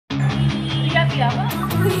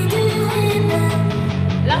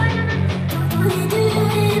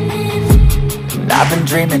I've been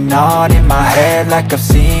dreaming on in my head like I've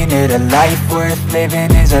seen it. A life worth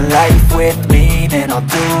living is a life with meaning. I'll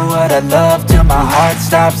do what I love till my heart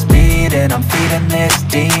stops beating. I'm feeding this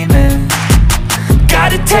demon.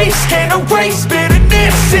 Got a taste, can't erase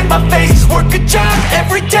bitterness in my face. Work a job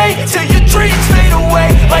every day till your dreams fade away.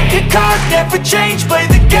 Like a card, never change, play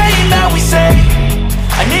the game that we say.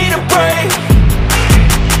 I need a break.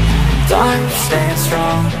 I'm staying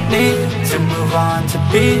strong, need to move on to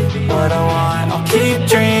be what I want. I'll keep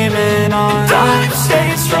dreaming on. I'm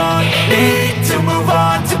staying strong, need to move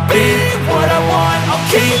on to be what I want.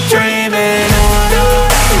 I'll keep dreaming on.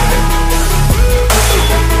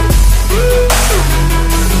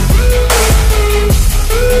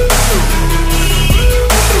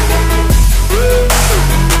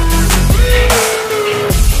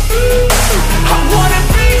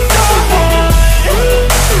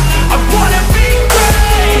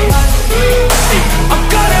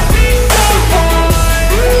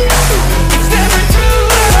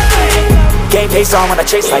 Pace on when I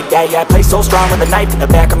chase like that, yeah, I play so strong with a knife in the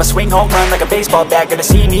back. I'ma swing home run like a baseball bat. Gonna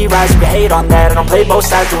see me rise, you can hate on that. I don't play both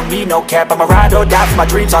sides, doing me no cap. I'ma ride or die for my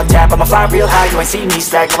dreams on tap. I'ma fly real high, you ain't see me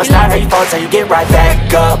slack. No, it's not how you fall, it's how you get right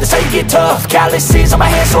back up. That's how you get tough. Calluses on my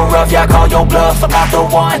hands so rough, yeah, I call your bluff. I'm not the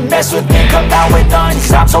one, mess with me, come out with none.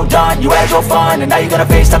 Cause I'm so done, you had your fun. And now you're gonna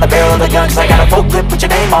face down the barrel of the gun. Cause I got a full clip, put your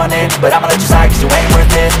name on it. But I'ma let you slide cause you ain't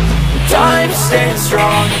worth it. I'm staying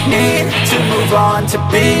strong, need to move on to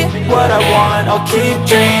be what I want. I'll keep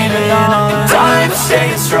dreaming on. I'm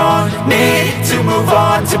staying strong, need to move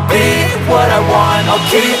on to be what I want. I'll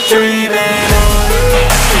keep dreaming on.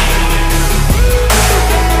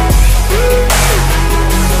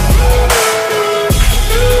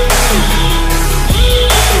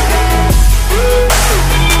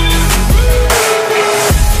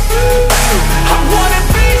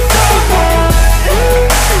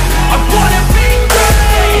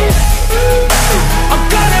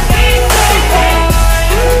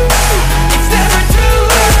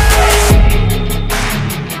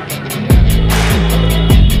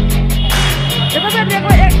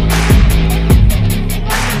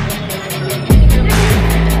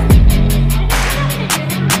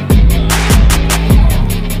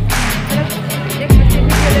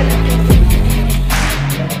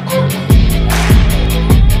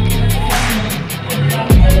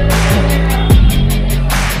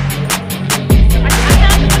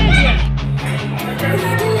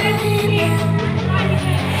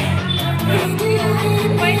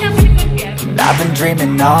 I've been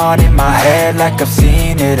dreaming on in my head like I've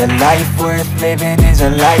seen it. A life worth living is a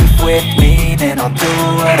life with meaning. I'll do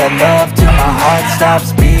what I love till my heart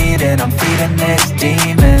stops beating. I'm feeding this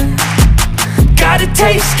demon. Got a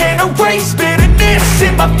taste, can't erase bitterness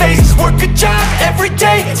in my face. Work a job every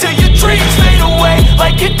day till your dreams fade away.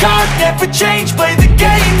 Like a card, never change, play the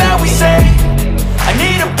game that we say. I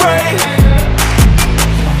need a break.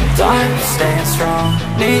 I'm staying strong,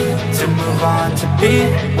 need to move on to be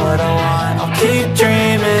what I want. I'll keep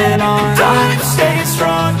dreaming on. I'm staying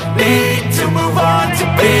strong, need to move on to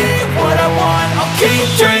be what I want. I'll keep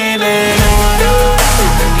dreaming on.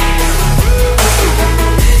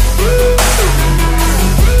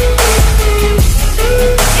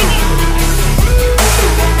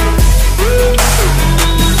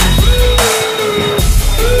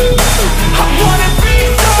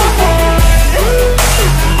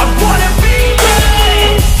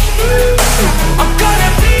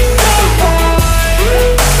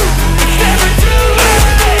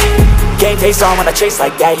 Pace on when I chase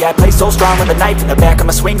like that, yeah, I play so strong with a knife in the back. I'ma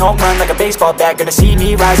swing home run like a baseball bat. Gonna see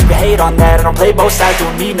me rise, you can hate on that. I don't play both sides,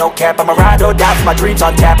 doing me no cap. I'ma ride or die for my dreams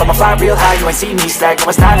on tap. I'ma fly real high, you ain't see me slack. No,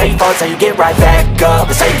 it's not how you fall, it's how you get right back up.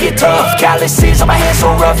 That's how you get tough. Calluses on my hands so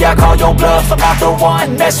rough, yeah, I call your bluff. I'm not the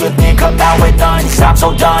one, mess with me, come out with none. Cause I'm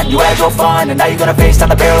so done, you had your fun. And now you're gonna face down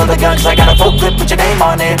the barrel of the gun. Cause I got a full clip, put your name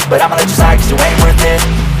on it. But I'ma let you slide cause you ain't worth it.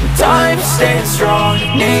 I'm staying strong,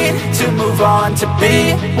 need to move on to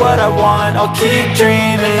be what I want. I'll keep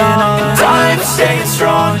dreaming on. I'm staying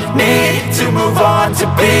strong, need to move on to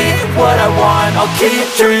be what I want. I'll keep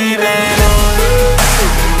dreaming on.